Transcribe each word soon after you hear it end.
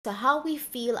So, how we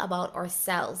feel about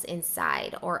ourselves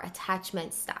inside or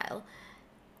attachment style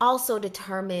also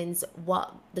determines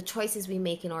what the choices we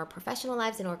make in our professional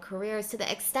lives, in our careers, to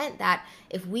the extent that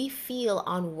if we feel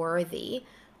unworthy,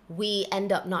 we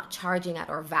end up not charging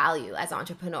at our value as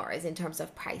entrepreneurs in terms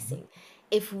of pricing.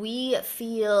 If we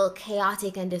feel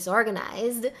chaotic and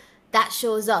disorganized, that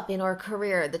shows up in our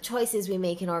career, the choices we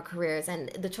make in our careers, and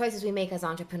the choices we make as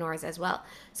entrepreneurs as well.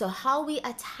 So, how we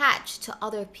attach to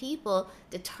other people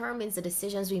determines the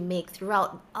decisions we make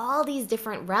throughout all these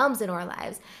different realms in our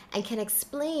lives, and can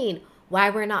explain why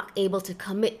we're not able to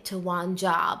commit to one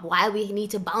job, why we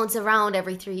need to bounce around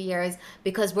every 3 years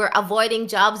because we're avoiding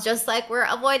jobs just like we're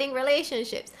avoiding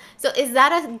relationships. So, is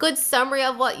that a good summary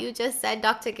of what you just said,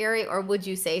 Dr. Gary, or would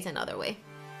you say it another way?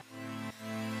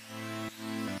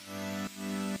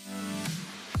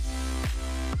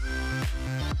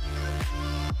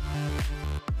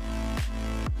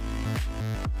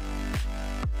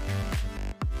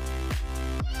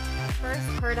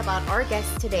 First heard about our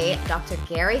guest today, Dr.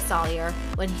 Gary Sawyer,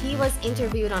 when he was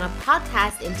interviewed on a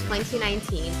podcast in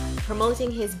 2019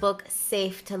 promoting his book,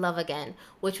 Safe to Love Again,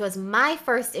 which was my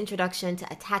first introduction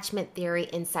to attachment theory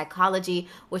in psychology,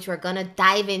 which we're going to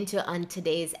dive into on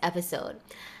today's episode.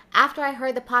 After I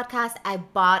heard the podcast, I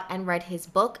bought and read his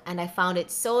book, and I found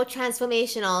it so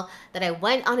transformational that I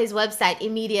went on his website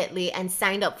immediately and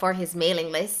signed up for his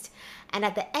mailing list. And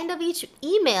at the end of each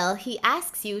email, he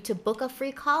asks you to book a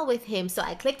free call with him. So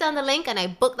I clicked on the link and I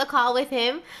booked the call with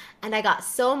him. And I got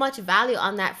so much value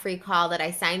on that free call that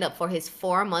I signed up for his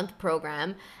 4-month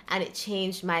program. And it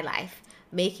changed my life,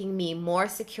 making me more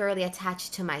securely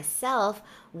attached to myself,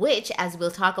 which, as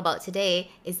we'll talk about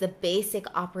today, is the basic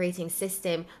operating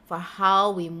system for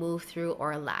how we move through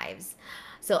our lives.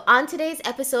 So, on today's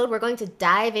episode, we're going to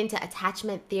dive into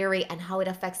attachment theory and how it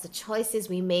affects the choices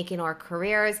we make in our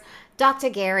careers. Dr.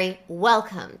 Gary,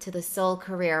 welcome to the Soul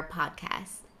Career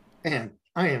Podcast. And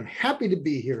I am happy to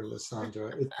be here,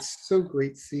 Lysandra. It's so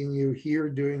great seeing you here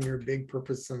doing your big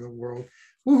purpose in the world.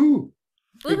 Woohoo!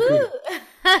 Big kudos.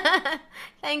 Woohoo!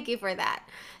 Thank you for that.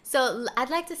 So,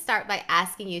 I'd like to start by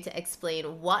asking you to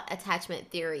explain what attachment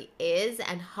theory is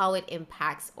and how it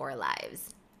impacts our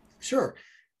lives. Sure.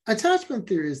 Attachment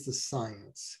theory is the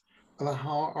science of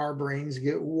how our brains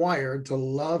get wired to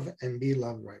love and be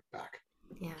loved right back.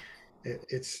 Yeah.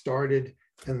 It started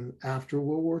after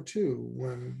World War II,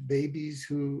 when babies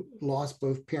who lost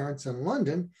both parents in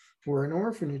London were in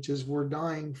orphanages were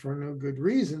dying for no good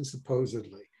reason,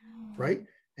 supposedly, right?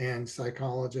 And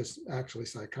psychiatrist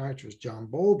John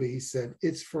Bowlby said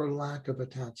it's for lack of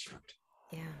attachment.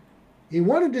 Yeah. He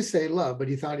wanted to say love, but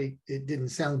he thought it didn't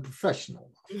sound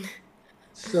professional enough.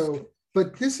 So,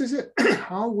 but this is it,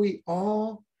 how we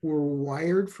all were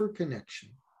wired for connection,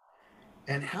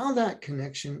 and how that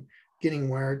connection getting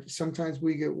wired, sometimes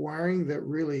we get wiring that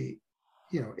really,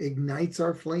 ignites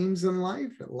our flames in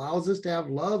life. It allows us to have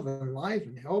love and life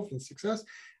and health and success.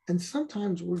 And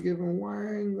sometimes we're given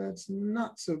wiring that's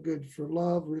not so good for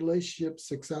love, relationship,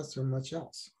 success, or much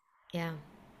else. Yeah.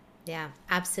 Yeah,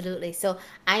 absolutely. So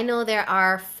I know there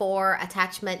are 4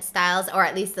 attachment styles, or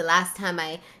at least the last time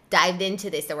I dived into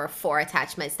this, there were 4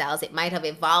 attachment styles. It might have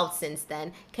evolved since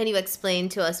then. Can you explain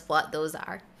to us what those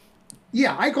are?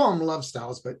 Yeah, I call them love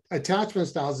styles, but attachment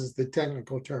styles is the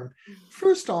technical term.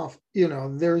 First off,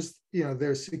 there's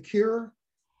secure,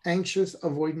 anxious,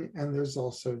 avoidant, and there's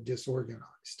also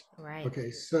disorganized. Right.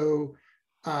 Okay, so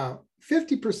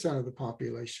 50% of the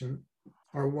population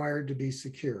are wired to be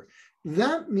secure.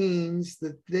 That means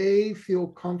that they feel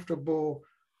comfortable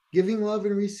giving love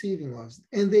and receiving love,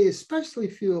 and they especially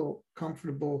feel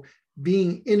comfortable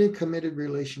being in a committed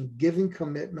relation, giving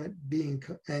commitment,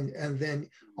 and then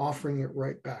offering it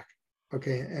right back,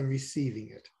 okay, and receiving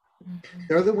it. Mm-hmm.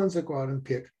 They're the ones that go out and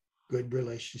pick good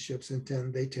relationships,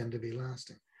 and they tend to be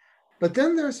lasting. But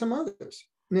then there are some others.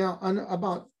 Now,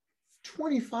 about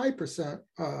 25%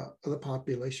 of the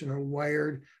population are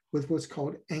wired with what's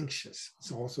called anxious.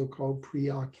 It's also called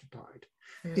preoccupied.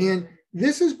 Mm-hmm. And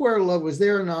this is where love was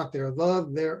there or not there.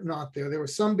 Love there, not there. There were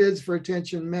some bids for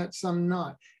attention met, some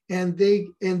not. And they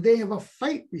have a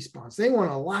fight response. They want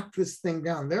to lock this thing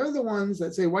down. They're the ones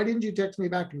that say, "Why didn't you text me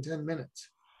back in 10 minutes?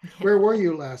 Where were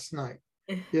you last night?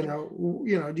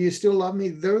 Do you still love me?"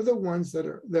 They're the ones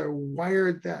they're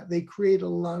wired that they create a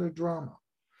lot of drama.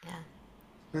 Yeah.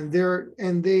 And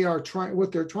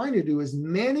what they're trying to do is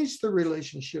manage the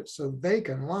relationship so they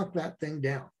can lock that thing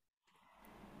down.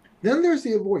 Then there's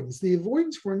the avoidance. The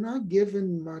avoidance, we're not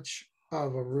given much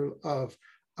of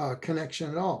a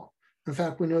connection at all. In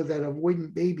fact, we know that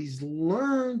avoidant babies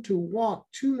learn to walk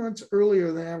 2 months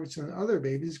earlier than average than other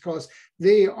babies because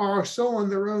they are so on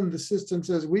their own. The system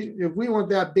says, if we want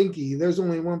that binky, there's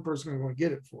only one person going to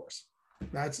get it for us.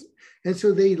 And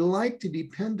so they like to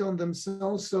depend on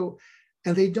themselves. So,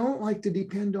 and they don't like to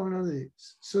depend on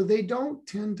others. So they don't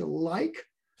tend to like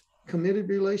committed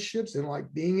relationships. They don't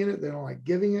like being in it. They don't like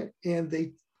giving it. And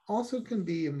they also can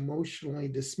be emotionally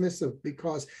dismissive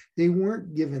because they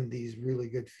weren't given these really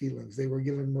good feelings. They were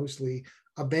given mostly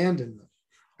abandonment.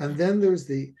 And then there's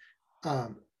the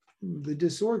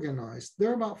disorganized.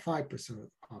 They're about 5% of the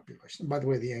population. By the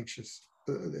way, the anxious,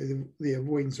 the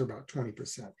avoidance are about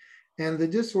 20%. And the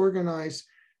disorganized,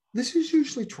 this is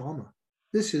usually trauma.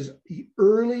 This is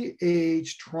early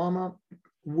age trauma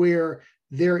where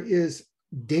there is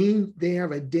they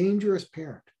have a dangerous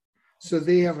parent. So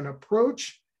they have an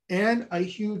approach and a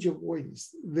huge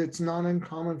avoidance that's not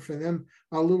uncommon for them,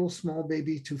 a little small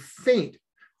baby to faint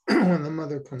when the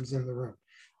mother comes in the room.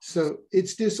 So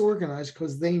it's disorganized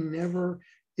because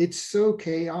it's so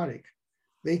chaotic.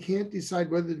 They can't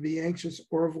decide whether to be anxious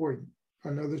or avoidant.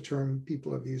 Another term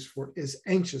people have used for it is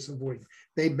anxious avoidant.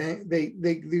 They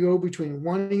go between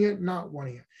wanting it and not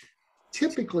wanting it.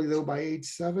 Typically, though, by age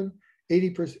 7,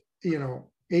 80%,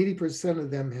 80%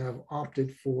 of them have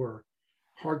opted for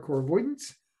hardcore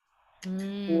avoidance,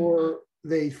 or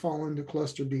they fall into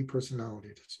cluster B personality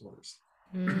disorders.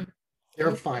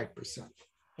 They're 5%.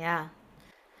 Yeah.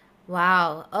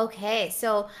 Wow. Okay.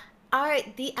 So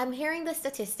I'm hearing the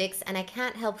statistics and I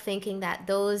can't help thinking that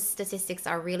those statistics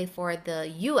are really for the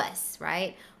US,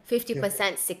 right?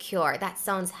 50% secure. That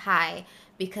sounds high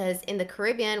because in the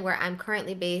Caribbean, where I'm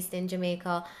currently based in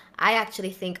Jamaica, I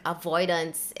actually think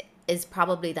avoidance is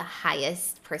probably the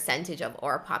highest percentage of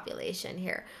our population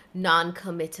here.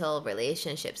 Non-committal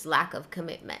relationships, lack of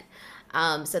commitment.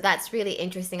 So that's really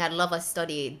interesting. I'd love a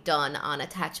study done on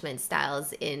attachment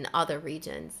styles in other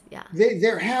regions. Yeah.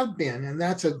 There have been, and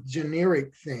that's a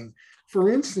generic thing. For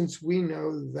instance, we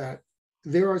know that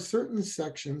there are certain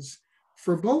sections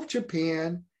for both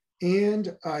Japan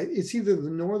and it's either the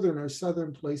northern or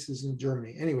southern places in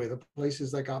Germany. Anyway, the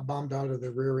places that got bombed out of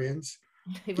the rear ends,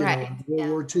 Right. in World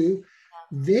War II,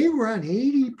 they run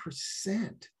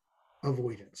 80%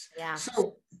 avoidance. Yeah.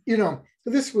 So,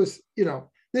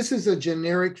 this is a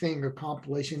generic thing of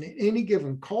compilation. In any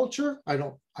given culture,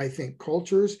 I think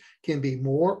cultures can be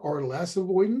more or less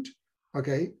avoidant.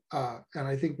 Okay. And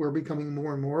I think we're becoming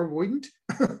more and more avoidant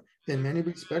in many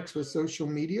respects with social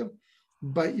media.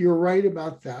 But you're right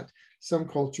about that. Some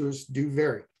cultures do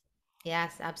vary.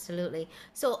 Yes, absolutely.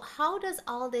 So, how does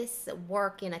all this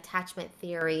work in attachment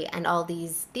theory and all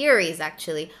these theories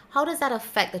actually? How does that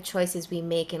affect the choices we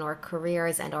make in our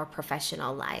careers and our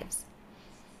professional lives?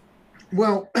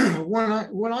 Well,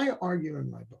 what I argue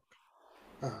in my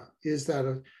book is that,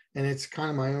 and it's kind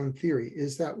of my own theory,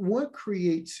 is that what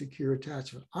creates secure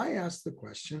attachment? I ask the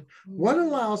question, what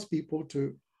allows people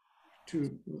to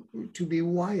be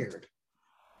wired?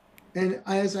 And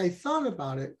as I thought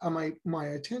about it, my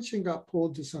attention got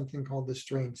pulled to something called the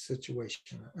strange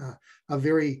situation, a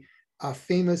very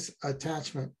famous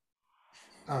attachment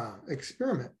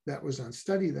experiment that was done,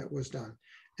 study that was done.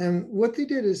 And what they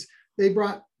did is they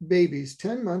brought babies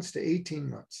 10 months to 18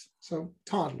 months, so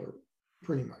toddler,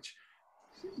 pretty much.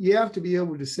 You have to be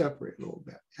able to separate a little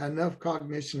bit, enough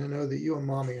cognition to know that you and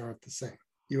mommy aren't the same,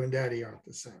 you and daddy aren't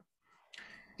the same.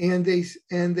 And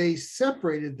they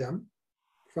separated them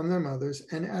from their mothers,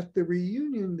 and at the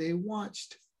reunion, they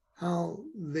watched how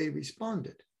they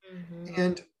responded.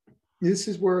 And this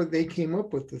is where they came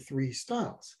up with the 3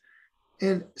 styles.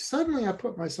 And suddenly I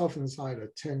put myself inside a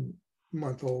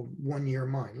 10-month-old, 1-year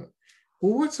mind.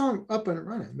 Well, what's up and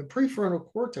running? The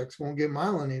prefrontal cortex won't get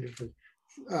myelinated for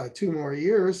 2 more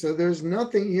years. So there's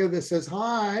nothing here that says,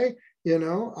 hi,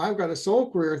 I've got a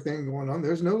soul career thing going on.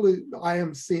 There's no, I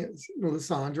am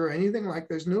Lysandra, or anything like,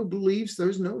 there's no beliefs,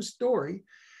 there's no story.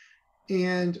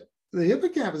 And the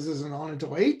hippocampus isn't on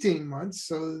until 18 months.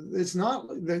 So it's not,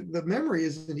 the memory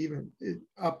isn't even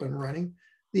up and running.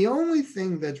 The only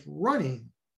thing that's running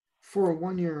for a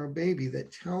 1-year-old baby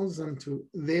that tells them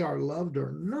they are loved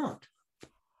or not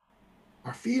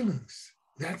are feelings.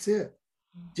 That's it.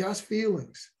 Just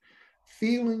feelings.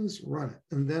 Feelings run it.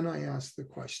 And then I ask the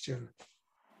question,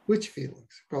 which feelings?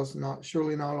 Because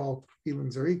surely not all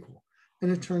feelings are equal.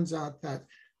 And it turns out that,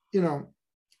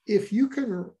 if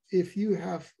you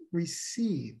have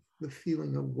received the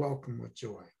feeling of welcome with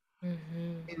joy,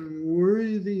 and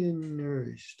worthy and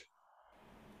nourished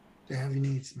to have your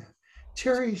needs met,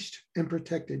 cherished and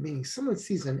protected, meaning someone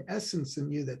sees an essence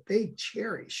in you that they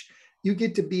cherish. You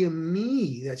get to be a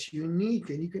me that's unique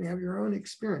and you can have your own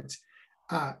experience.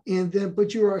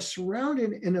 But you are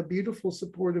surrounded in a beautiful,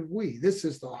 supportive we. This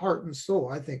is the heart and soul,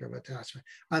 I think, of attachment.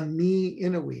 A me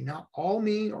in a we, not all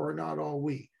me or not all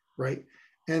we, right?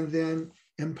 And then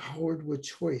empowered with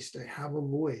choice to have a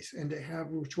voice and to have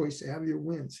a choice to have your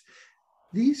wins.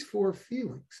 These four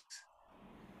feelings,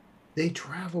 they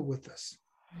travel with us.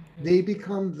 They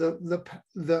become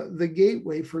the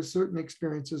gateway for certain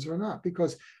experiences or not,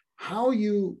 because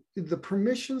the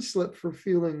permission slip for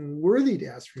feeling worthy to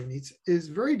ask for your needs is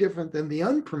very different than the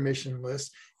unpermission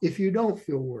list if you don't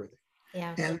feel worthy.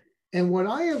 Yeah. And what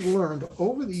I have learned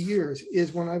over the years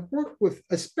is when I've worked with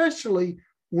especially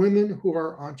women who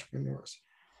are entrepreneurs,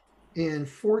 in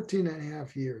 14 and a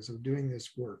half years of doing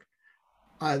this work,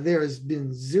 there has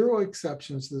been zero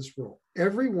exceptions to this rule.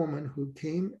 Every woman who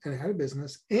came and had a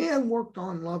business and worked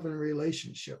on love and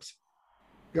relationships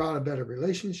got a better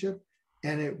relationship,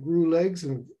 and it grew legs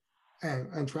and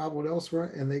traveled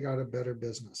elsewhere, and they got a better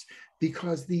business,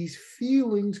 because these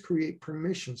feelings create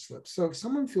permission slips. So if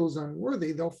someone feels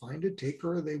unworthy, they'll find a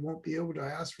taker, or they won't be able to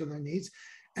ask for their needs.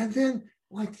 And then,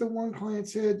 like the one client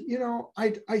said,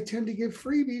 I tend to give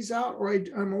freebies out, or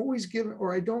I'm always giving,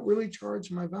 or I don't really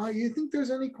charge my value. You think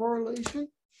there's any correlation?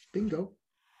 Bingo.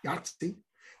 Yahtzee.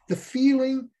 The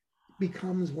feeling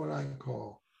becomes what I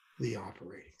call the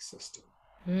operating system.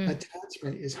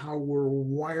 Attachment is how we're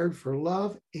wired for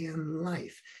love and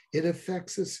life. It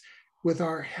affects us with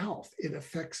our health. It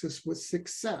affects us with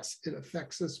success. It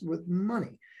affects us with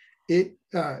money. It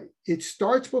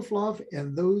starts with love,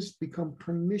 and those become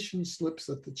permission slips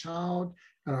that the child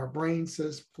and our brain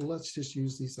says, well, let's just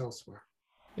use these elsewhere.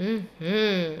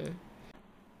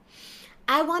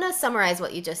 I want to summarize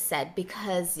what you just said,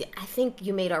 because I think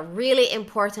you made a really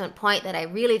important point that I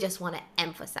really just want to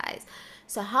emphasize.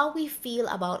 So how we feel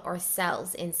about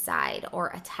ourselves inside,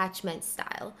 or attachment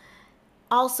style,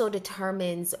 also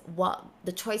determines what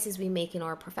the choices we make in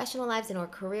our professional lives, in our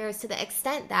careers, to the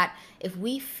extent that if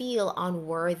we feel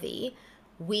unworthy,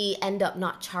 we end up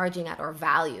not charging at our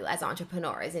value as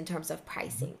entrepreneurs in terms of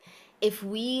pricing. If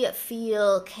we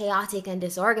feel chaotic and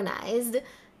disorganized,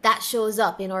 that shows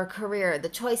up in our career, the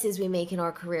choices we make in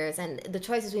our careers, and the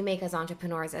choices we make as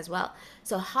entrepreneurs as well.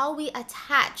 So how we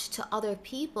attach to other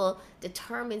people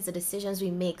determines the decisions we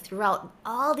make throughout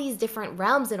all these different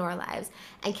realms in our lives,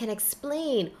 and can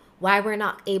explain why we're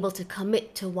not able to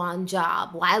commit to one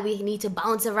job, why we need to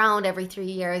bounce around every 3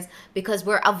 years, because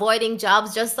we're avoiding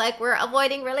jobs just like we're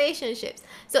avoiding relationships.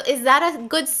 So is that a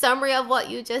good summary of what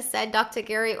you just said, Dr.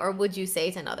 Gary, or would you say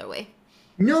it another way?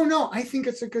 No, I think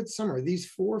it's a good summary. These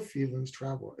four feelings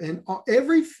travel, and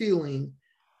every feeling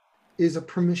is a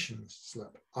permission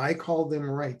slip. I call them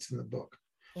rights in the book,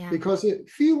 because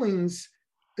feelings,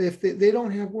 if they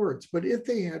don't have words, but if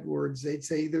they had words, they'd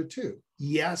say either two,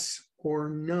 yes or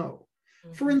no.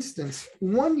 For instance,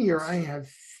 one year I had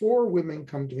 4 women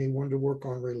come to me, wanted to work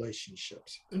on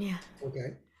relationships.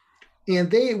 Okay.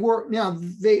 And they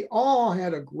all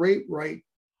had a great right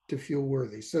to feel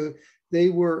worthy. So they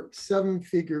were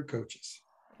 7-figure coaches.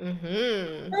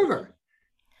 However,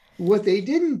 what they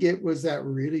didn't get was that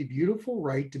really beautiful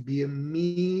right to be a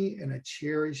me and a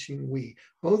cherishing we.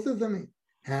 Both of them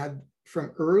had,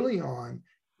 from early on,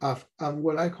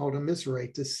 what I called a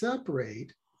misright to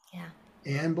separate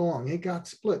and belong. It got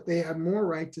split. They had more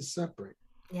right to separate.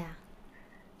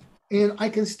 And I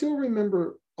can still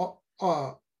remember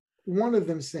one of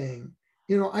them saying,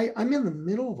 I'm in the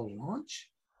middle of a launch,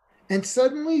 and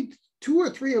suddenly 2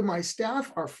 or 3 of my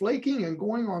staff are flaking and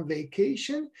going on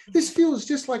vacation. This feels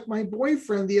just like my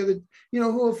boyfriend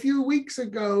who a few weeks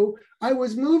ago I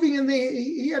was moving, and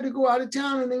he had to go out of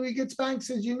town, and then he gets back and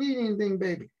says, you need anything,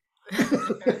 baby?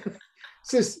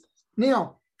 Says,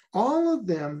 now, all of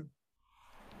them,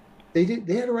 they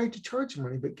had a right to charge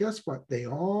money, but guess what? They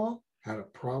all had a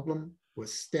problem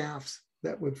with staffs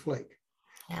that would flake.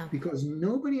 Because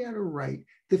nobody had a right,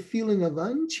 the feeling of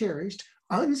uncherished,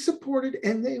 unsupported,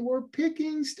 and they were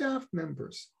picking staff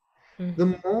members.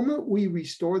 The moment we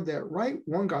restored that right,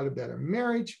 one got a better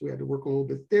marriage. We had to work a little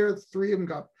bit there. 3 of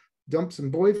them dumped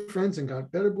some boyfriends and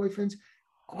got better boyfriends.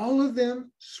 All of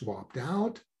them swapped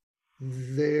out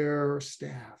their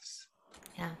staffs.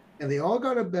 And they all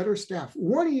got a better staff.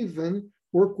 One even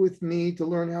worked with me to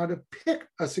learn how to pick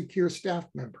a secure staff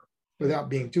member without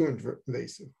being too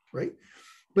invasive, right?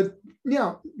 But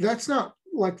that's not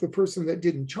like the person that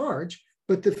didn't charge.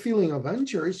 But the feeling of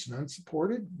uncherished and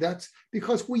unsupported, that's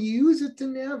because we use it to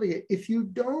navigate. If you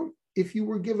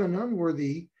were given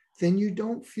unworthy, then you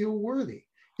don't feel worthy.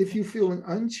 If you feel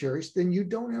uncherished, then you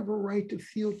don't have a right to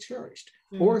feel cherished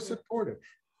or supportive.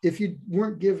 If you're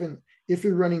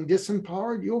running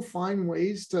disempowered, you'll find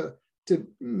ways to to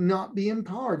not be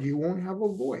empowered. You won't have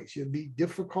a voice. It'll be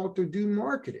difficult to do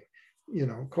marketing,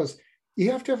 because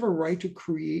you have to have a right to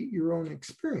create your own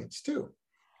experience too.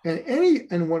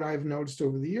 And what I've noticed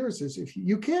over the years is if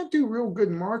you can't do real good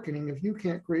marketing, if you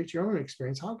can't create your own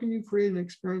experience, how can you create an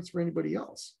experience for anybody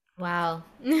else? Wow.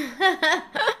 You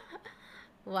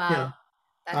Wow. know,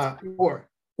 That's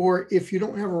or if you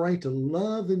don't have a right to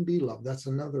love and be loved, that's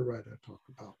another right I talk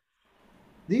about.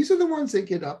 These are the ones that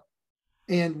get up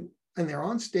and they're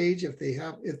on stage if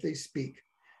they speak,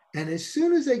 and as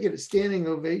soon as they get a standing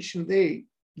ovation,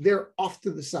 they're off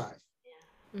to the side.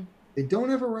 yeah. They don't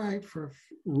have a right for a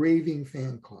raving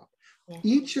fan club. Yeah.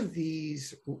 Each of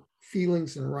these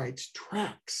feelings and rights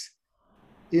tracks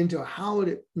into how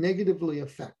it negatively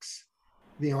affects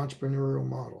the entrepreneurial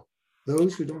model.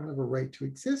 Those who don't have a right to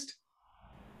exist,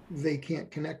 they can't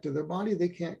connect to their body, they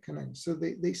can't connect. So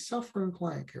they suffer in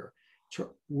client care.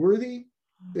 Worthy,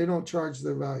 they don't charge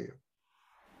their value.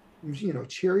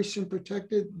 Cherished and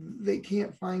protected, they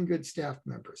can't find good staff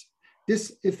members.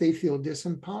 If they feel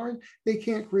disempowered, they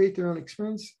can't create their own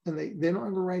experience, and they don't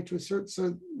have a right to assert,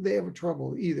 so they have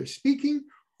trouble either speaking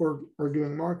or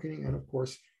doing marketing. And of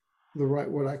course, the right,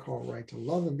 what I call right to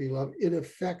love and be loved, it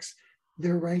affects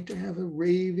their right to have a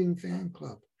raving fan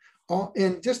club.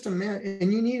 And just imagine,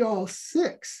 and you need all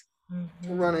 6 to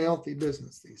run a healthy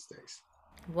business these days.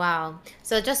 Wow.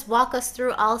 So just walk us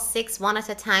through all 6 one at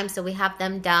a time so we have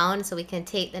them down so we can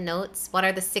take the notes. What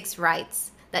are the 6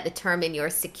 rights that determine your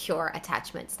secure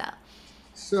attachment style?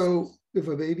 So if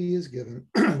a baby is given,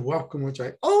 welcome with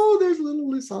joy. Oh, there's little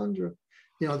Lysandra.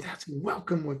 That's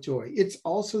welcome with joy. It's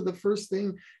also the first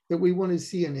thing that we want to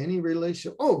see in any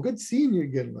relationship. Oh, good seeing you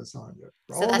again, Lysandra.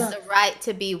 So that's the right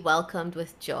to be welcomed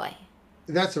with joy.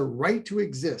 That's a right to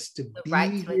exist, to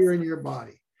be here in your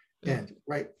body. And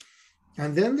right.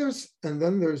 And then there's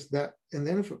that. And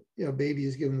then if a baby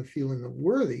is given the feeling of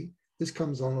worthy, this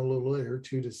comes on a little later,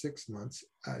 2 to 6 months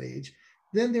at age,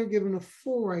 then they're given a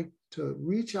full right to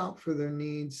reach out for their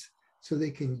needs so they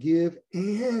can give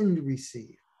and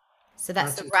receive. So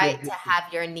that's the right to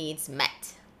have your needs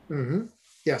met. Mm-hmm.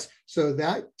 Yes. So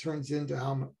that turns into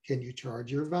how much can you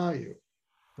charge your value,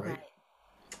 right?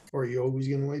 Or are you always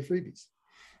giving away freebies?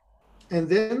 And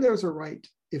then there's a right,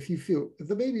 if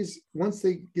the babies, once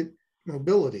they get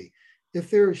mobility,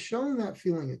 if they're shown that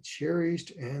feeling of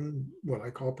cherished and what I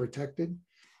call protected,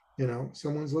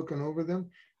 someone's looking over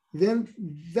them, then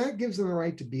that gives them the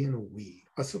right to be in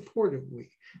a supportive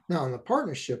we. Now in the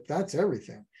partnership, that's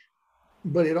everything.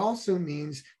 But it also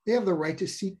means they have the right to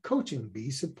seek coaching,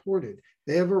 be supported.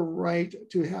 They have a right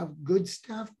to have good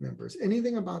staff members.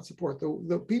 Anything about support.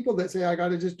 The people that say, I got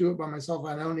to just do it by myself,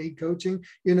 I don't need coaching,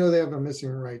 they have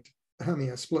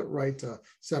a split right to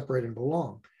separate and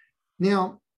belong.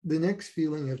 Now, the next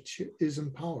feeling is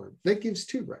empowered. That gives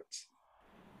 2 rights.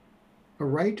 A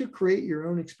right to create your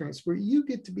own experience where you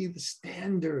get to be the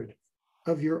standard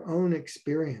of your own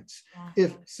experience.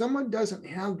 If someone doesn't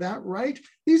have that right,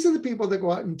 these are the people that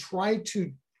go out and try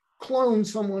to clone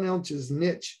someone else's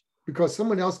niche because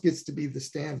someone else gets to be the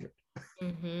standard,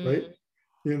 right?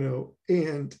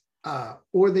 And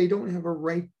or they don't have a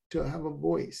right to have a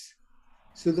voice.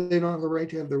 So they don't have a right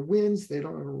to have their wins. They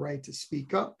don't have a right to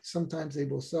speak up. Sometimes they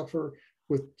will suffer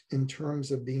in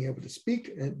terms of being able to speak.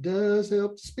 And it does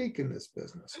help to speak in this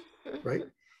business, right?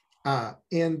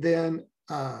 And then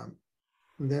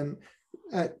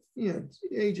at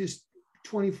ages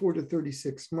 24 to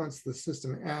 36 months, the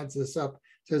system adds this up,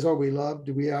 says, are we loved?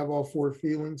 Do we have all 4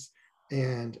 feelings?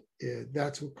 And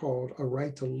that's called a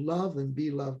right to love and be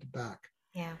loved back.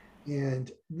 Yeah.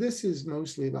 And this is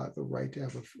mostly about the right to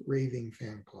have a raving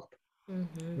fan club.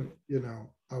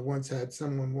 I once had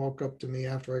someone walk up to me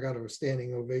after I got a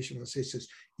standing ovation and says,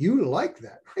 you like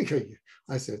that?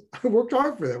 I said, I worked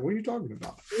hard for that. What are you talking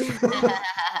about?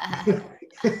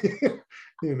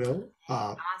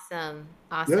 Awesome.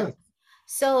 Yeah.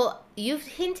 So you've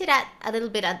hinted at a little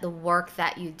bit at the work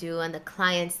that you do and the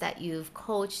clients that you've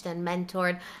coached and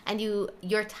mentored, and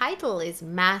your title is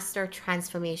Master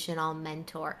Transformational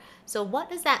Mentor. So what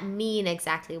does that mean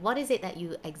exactly? What is it that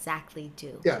you exactly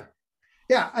do?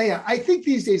 Yeah, I think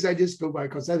these days I just go by,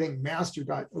 because I think master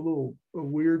got a little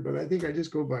weird, but I think I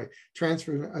just go by a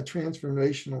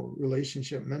transformational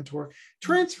relationship mentor.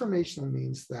 Transformational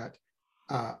means that,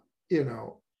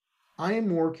 I am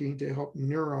working to help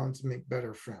neurons make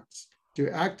better friends, to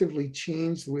actively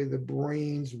change the way the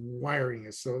brain's wiring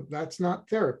is. So that's not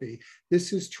therapy.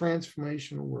 This is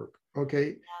transformational work.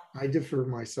 Okay. I differ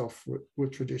myself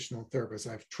with traditional therapists.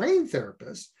 I've trained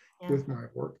therapists with my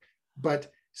work,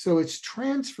 but So it's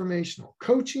transformational.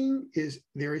 Coaching is,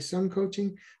 there is some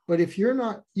coaching, but if you're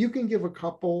not, you can give a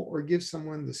couple or give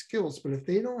someone the skills, but if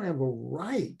they don't have a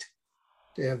right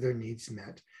to have their needs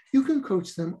met, you can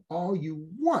coach them all you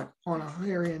want on a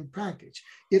higher end package.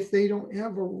 If they don't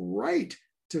have a right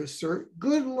to assert,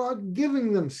 good luck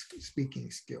giving them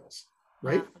speaking skills,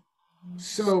 right?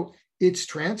 So it's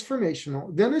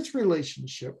transformational, then it's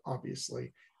relationship,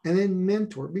 obviously, and then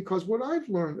mentor. Because what I've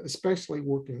learned, especially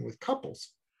working with couples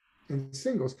and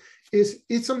singles, is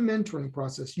it's a mentoring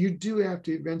process. You do have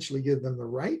to eventually give them the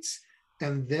rights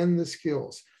and then the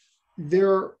skills.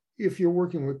 If you're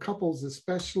working with couples,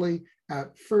 especially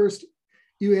at first,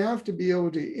 you have to be able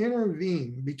to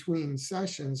intervene between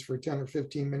sessions for 10 or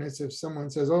 15 minutes. If someone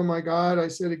says, oh my God, I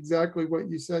said exactly what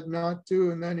you said not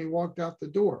to, and then he walked out the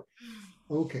door.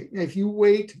 Okay, if you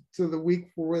wait till the week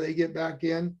before they get back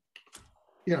in,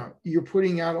 you're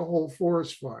putting out a whole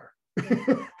forest fire,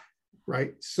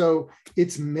 right? So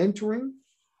it's mentoring,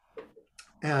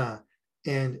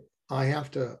 and I have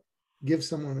to give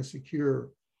someone a secure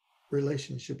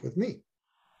relationship with me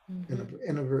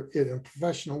in a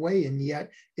professional way, and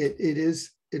yet it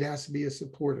has to be a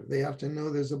supportive. They have to know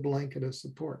there's a blanket of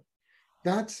support.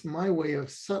 That's my way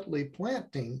of subtly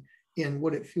planting in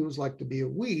what it feels like to be a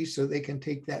we, so they can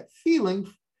take that feeling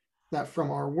that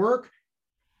from our work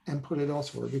and put it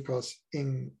elsewhere. Because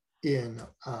in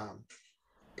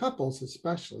couples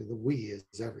especially, the we is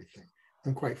everything.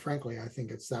 And quite frankly, I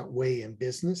think it's that way in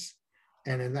business.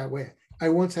 And in that way, I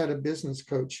once had a business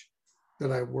coach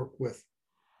that I worked with,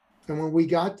 and when we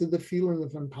got to the feeling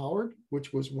of empowered,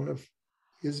 which was one of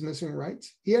his missing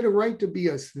rights, he had a right to be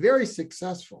very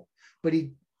successful, but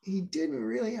he didn't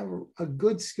really have a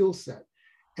good skill set.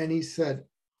 And he said,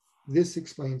 this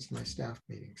explains my staff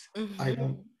meetings. I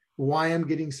don't, why I'm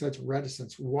getting such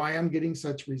reticence, why I'm getting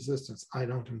such resistance. I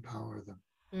don't empower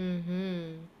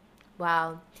them.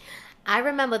 Wow. I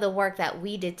remember the work that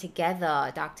we did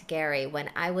together, Dr. Gary. When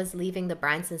I was leaving the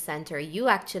Branson Center, you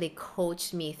actually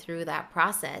coached me through that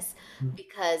process,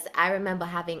 because I remember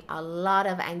having a lot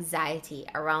of anxiety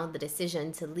around the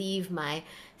decision to leave my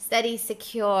steady,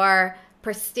 secure,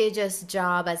 prestigious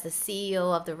job as the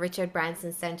CEO of the Richard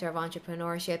Branson Center of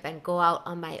Entrepreneurship and go out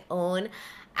on my own.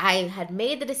 I had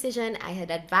made the decision, I had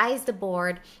advised the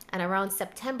board, and around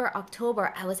September,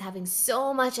 October, I was having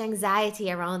so much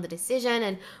anxiety around the decision.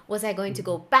 And was I going to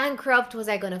go bankrupt? Was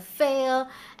I going to fail?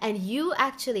 And you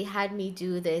actually had me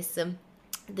do this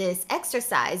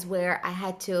exercise where I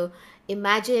had to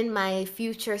imagine my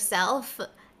future self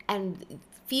and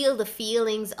feel the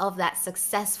feelings of that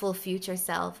successful future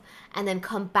self, and then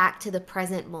come back to the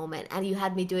present moment. And you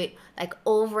had me do it like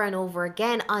over and over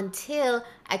again until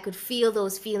I could feel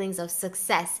those feelings of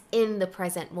success in the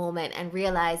present moment, and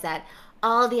realize that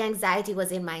all the anxiety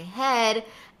was in my head,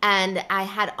 and I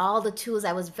had all the tools.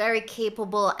 I was very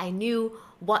capable. I knew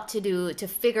what to do to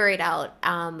figure it out,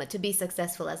 to be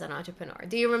successful as an entrepreneur.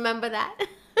 Do you remember that?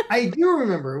 I do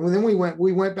remember. And then we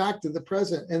went back to the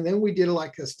present, and then we did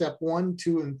like a step 1,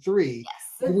 2, and 3. Yes.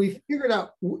 And we figured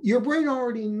out, your brain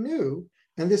already knew,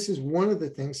 and this is one of the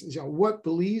things, is what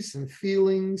beliefs and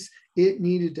feelings it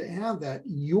needed to have that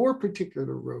your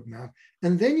particular roadmap,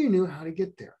 and then you knew how to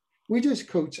get there. We just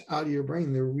coach out of your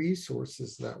brain the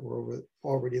resources that were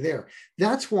already there.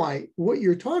 That's why what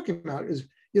you're talking about is,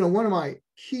 one of my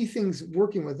key things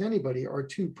working with anybody are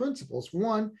 2 principles.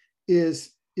 One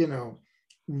is,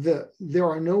 there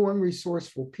are no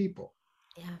unresourceful people.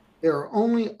 Yeah. There are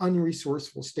only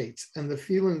unresourceful states. And the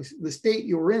feelings, the state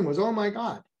you were in was, oh my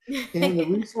God. And the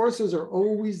resources are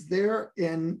always there,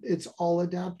 and it's all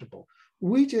adaptable.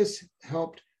 We just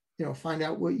helped, find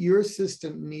out what your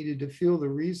system needed to feel the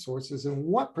resources and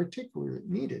what particular it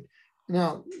needed.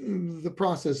 Now, the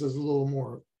process is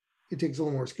it takes a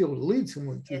little more skill to lead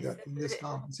someone through that in this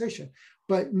compensation.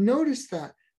 But notice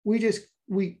that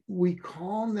we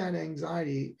calm that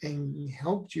anxiety and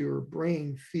helped your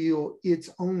brain feel its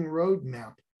own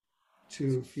roadmap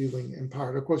to feeling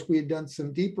empowered. Of course, we had done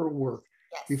some deeper work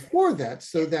before that,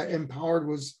 so that empowered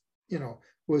was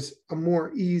a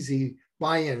more easy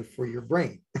buy-in for your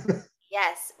brain.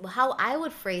 Yes. Well, how I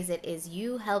would phrase it is,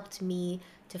 you helped me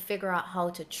to figure out how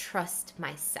to trust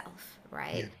myself,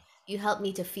 right? Yeah. You helped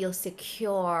me to feel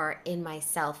secure in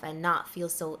myself and not feel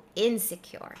so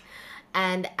insecure.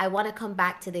 And I want to come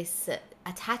back to this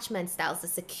attachment styles. The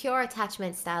secure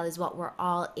attachment style is what we're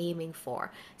all aiming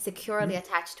for. Securely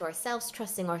attached to ourselves,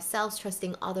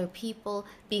 trusting other people,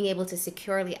 being able to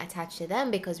securely attach to them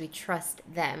because we trust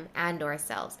them and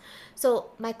ourselves.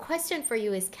 So my question for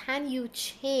you is, can you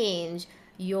change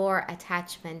your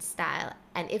attachment style?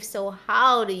 And if so,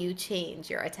 how do you change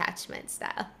your attachment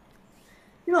style?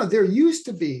 there used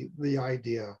to be the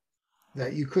idea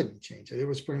that you couldn't change it. It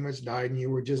was pretty much died and you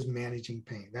were just managing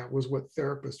pain. That was what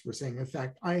therapists were saying. In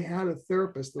fact, I had a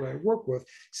therapist that I work with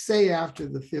say after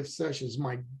the 5th sessions,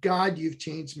 my God, you've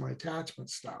changed my attachment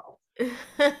style.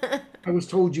 I was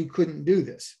told you couldn't do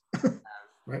this.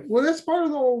 Right. Well, that's part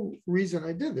of the whole reason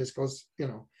I did this, because,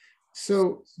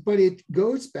 but it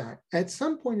goes back at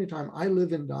some point in time, I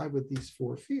live and die with these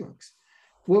 4 feelings.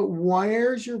 What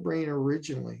wires your brain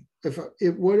originally, if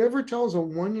whatever tells a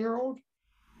 1-year-old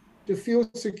to feel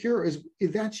secure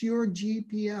that's your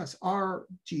GPS, our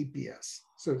GPS,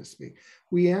 so to speak.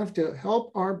 We have to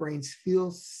help our brains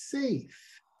feel safe,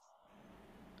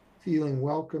 feeling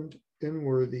welcomed and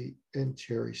worthy and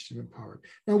cherished and empowered.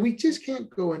 Now, we just can't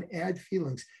go and add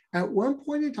feelings. At one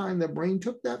point in time, the brain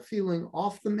took that feeling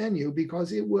off the menu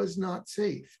because it was not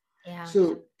safe. Yeah.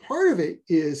 So part of it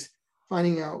is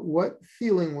finding out what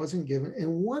feeling wasn't given and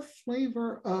what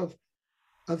flavor of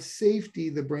safety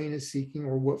the brain is seeking,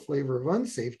 or what flavor of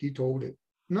unsafety told it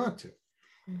not to.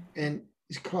 And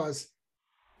because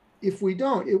if we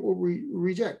don't, it will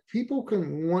reject. People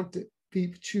can want to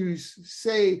choose,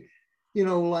 say,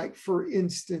 like for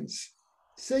instance,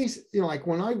 say, like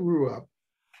when I grew up,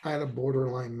 I had a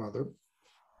borderline mother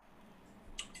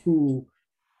who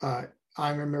I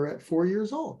remember at 4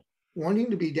 years old wanting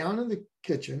to be down in the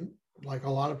kitchen, like a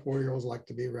lot of 4-year-olds like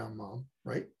to be around mom,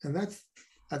 right? And that's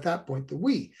at that point the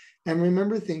we. And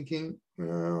remember thinking,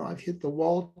 I've hit the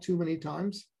wall too many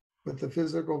times with the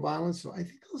physical violence, so I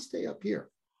think I'll stay up here.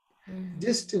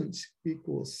 Distance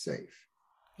equals safe.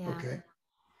 Yeah. Okay.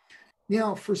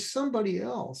 Now, for somebody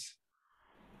else,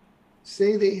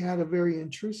 say they had a very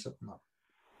intrusive mother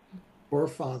or a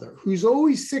father who's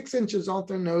always 6 inches off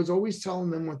their nose, always telling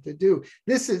them what to do.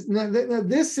 This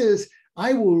is,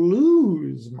 I will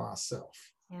lose myself.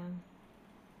 Yeah.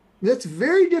 That's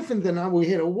very different than I will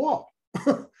hit a wall.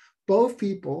 Both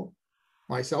people,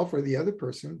 myself or the other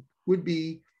person, would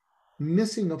be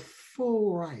missing a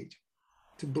full right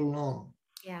to belong,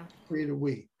 create a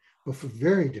we, but for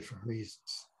very different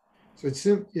reasons. So it's,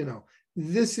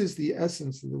 this is the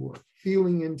essence of the work,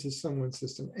 feeling into someone's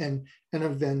system and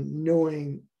of then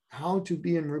knowing how to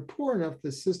be in rapport enough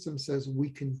the system says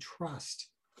we can trust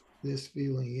this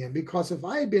feeling again. Because if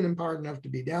I had been empowered enough to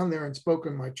be down there and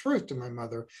spoken my truth to my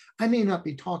mother, I may not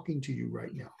be talking to you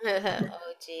right now.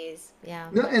 Oh, geez. Yeah.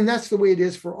 No, and that's the way it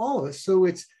is for all of us.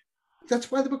 So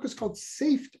that's why the book is called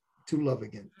Safe to Love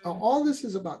Again. All this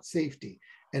is about safety.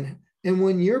 And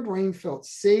when your brain felt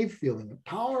safe, feeling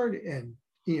empowered, and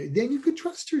then you could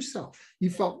trust yourself.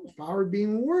 You felt empowered,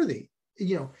 being worthy.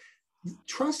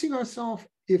 Trusting ourselves.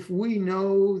 If we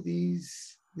know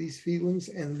these feelings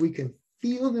and we can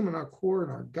feel them in our core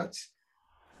and our guts,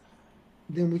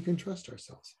 then we can trust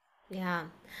ourselves. Yeah.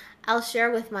 I'll share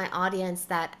with my audience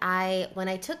that when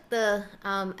I took the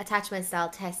attachment style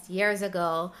test years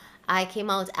ago, I came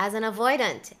out as an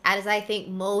avoidant, as I think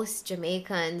most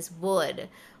Jamaicans would.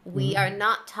 We are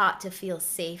not taught to feel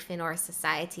safe in our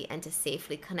society and to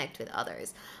safely connect with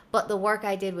others. But the work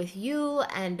I did with you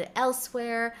and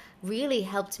elsewhere really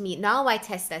helped me. Now I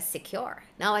test as secure.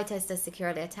 Now I test as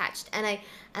securely attached. And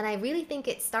I really think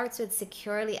it starts with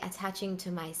securely attaching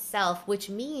to myself, which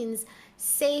means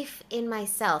safe in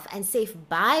myself and safe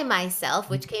by myself,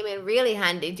 which came in really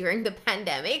handy during the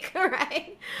pandemic,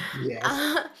 right?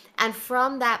 Yes. And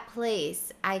from that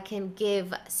place, I can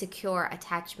give secure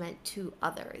attachment to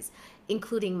others,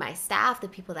 including my staff, the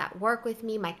people that work with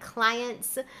me, my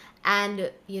clients.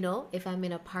 And, if I'm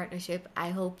in a partnership, I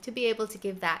hope to be able to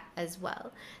give that as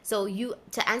well. So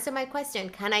to answer my question,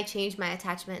 can I change my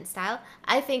attachment style?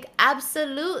 I think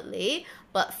absolutely.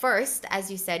 But first,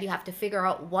 as you said, you have to figure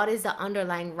out what is the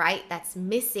underlying right that's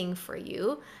missing for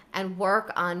you and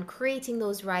work on creating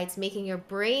those rights, making your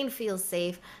brain feel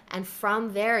safe. And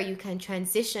from there, you can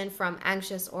transition from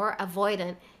anxious or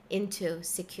avoidant into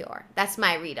secure. That's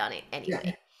my read on it anyway.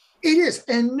 Yeah, it is.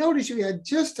 And notice you had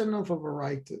just enough of a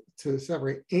right to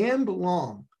separate and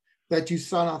belong that you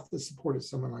sought out the support of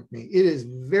someone like me. It is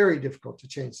very difficult to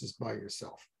change this by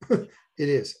yourself. It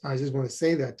is. I just want to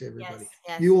say that to everybody.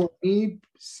 Yes. You will need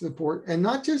support, and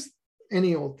not just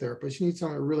any old therapist. You need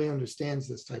someone who really understands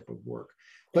this type of work.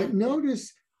 But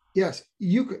notice, yes,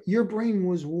 your brain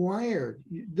was wired.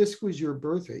 This was your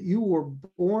birthright. You were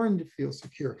born to feel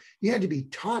secure. You had to be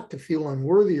taught to feel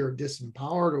unworthy or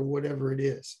disempowered or whatever it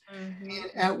is. And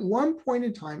at one point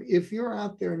in time, if you're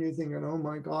out there and you're thinking, oh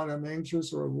my God, I'm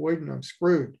anxious or avoidant, I'm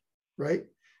screwed, right?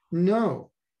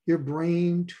 No, your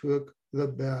brain took the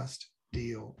best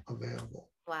deal available.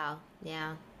 Wow.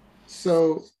 Yeah.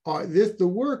 So the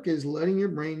work is letting your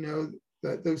brain know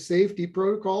that those safety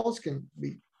protocols can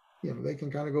be they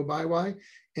can kind of go bye-bye,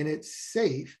 and it's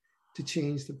safe to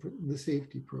change the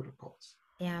safety protocols.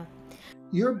 Yeah.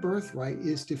 Your birthright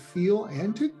is to feel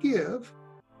and to give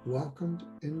welcomed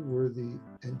and worthy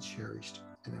and cherished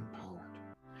and empowered.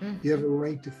 Mm-hmm. You have a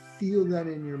right to feel that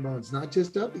in your bones, not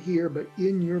just up here, but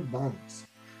in your bones.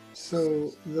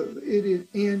 So it is,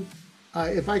 and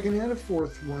if I can add a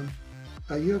fourth one,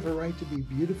 you have a right to be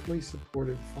beautifully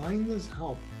supported. Find this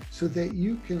help so that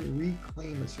you can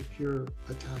reclaim a secure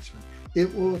attachment.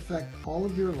 It will affect all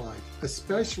of your life,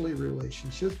 especially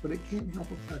relationships, but it can't help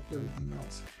affect everything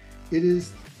else. It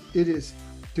is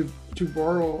to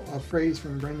borrow a phrase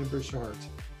from Brendan Burchard,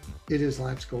 it is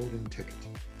life's golden ticket.